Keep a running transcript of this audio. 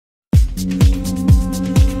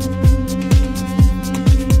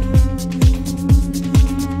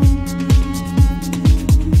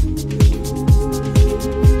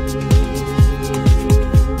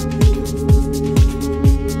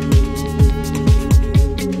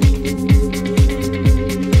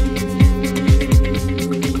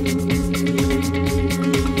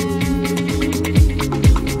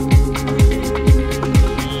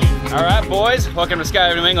welcome to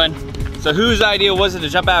Skydive New England. So whose idea was it to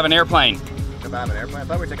jump out of an airplane? Jump out of an airplane? I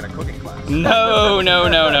thought we were taking a cooking class. No.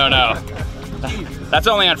 That's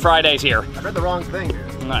only on Fridays here. I read the wrong thing,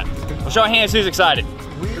 dude. All right. Well, show of hands, who's excited?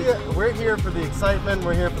 We're here for the excitement,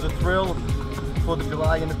 we're here for the thrill, for the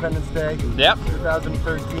July Independence Day. Yep.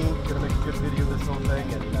 2013, gonna make a good video of this whole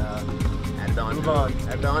thing and move on.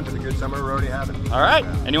 Add on to the good summer we're already having. All right.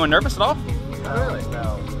 Anyone nervous at all? Not really.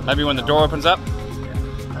 No. Maybe when the door opens up?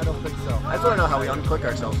 I don't think so. I just want to know how we unclick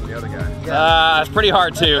ourselves from the other guy. It's pretty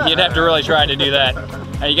hard too. You'd have to really try to do that.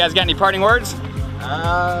 Hey, you guys got any parting words?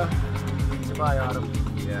 Goodbye, Autumn.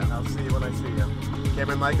 Yeah. I'll see you when I see you.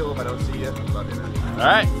 Cameron Michael, if I don't see you, love you, man. All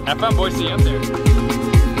right. Have fun, boys. See you up there.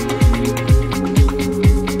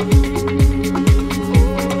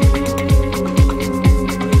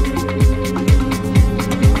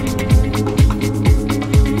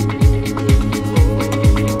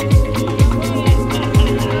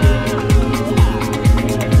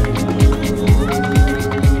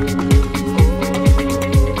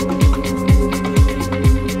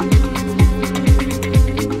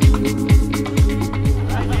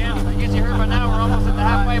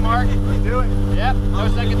 No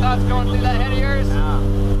second thoughts going through that head of yours? No,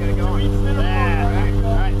 get it going. Yeah.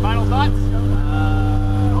 All right, final thoughts? I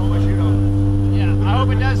hope I shoot him. Yeah, I hope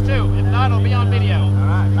it does too. If not, it'll be on video. All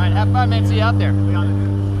right, have fun, man. See you out there.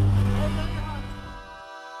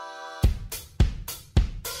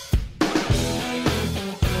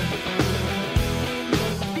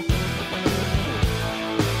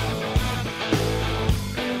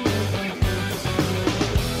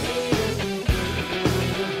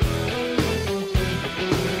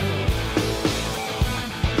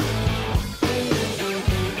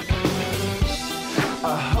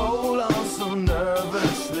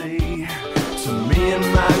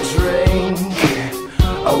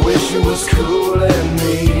 I wish it was cool and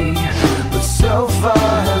me, but so far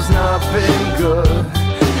has not been good.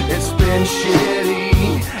 It's been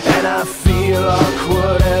shitty, and I feel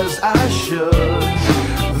awkward as I should.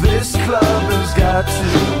 This club has got to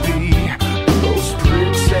be the most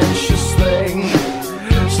pretentious thing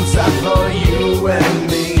since I thought you and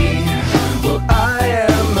me. Well, I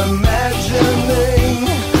am imagining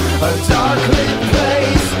a dark lit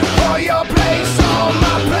place, or your place, or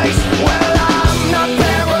my place. Well, I'm not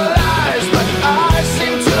paralyzed, but I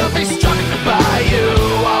seem to be struck by you.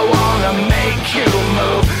 I wanna make you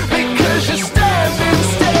move, because you're standing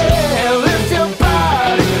still. If your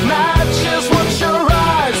body matches what your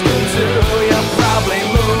eyes can do, you'll probably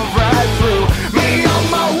move right through me on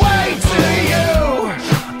my way to you.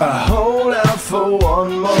 I hold out for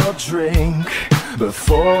one more drink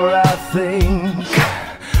before I think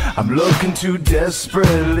I'm looking too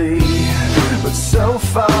desperately, but so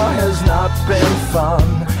far has not been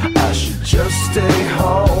fun. I should just stay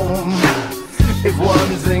home. If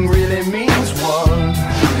one thing really means one,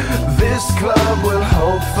 this club will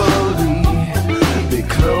hopefully be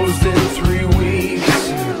closed in 3 weeks.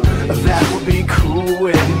 That would be cool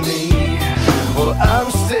with me. Well, I'm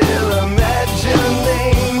still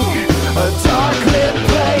imagining a dark lit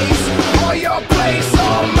place, or your place,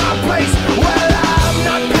 or my place. Well, I'm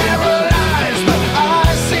not paralyzed, but I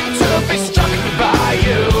seem to be struck by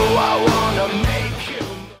you. I wanna make you.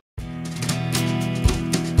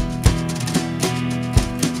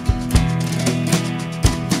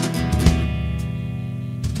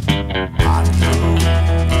 I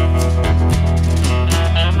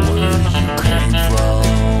know where you came from,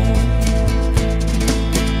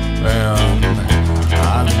 and I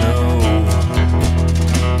know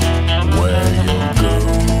where you'll go.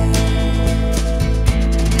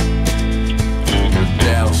 Your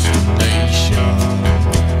destination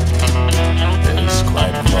is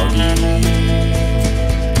quite foggy.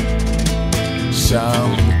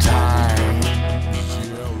 Sometimes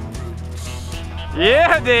your roots.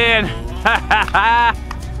 Yeah, Dan.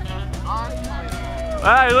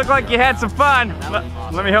 Well, you look like you had some fun.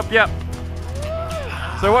 Let me help you up.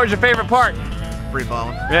 So what was your favorite part? Free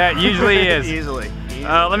falling. Yeah, it usually is. Easily.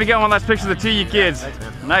 Let me get one last picture of the two of you kids. Thanks,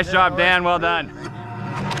 man. Nice job, Dan. Well done.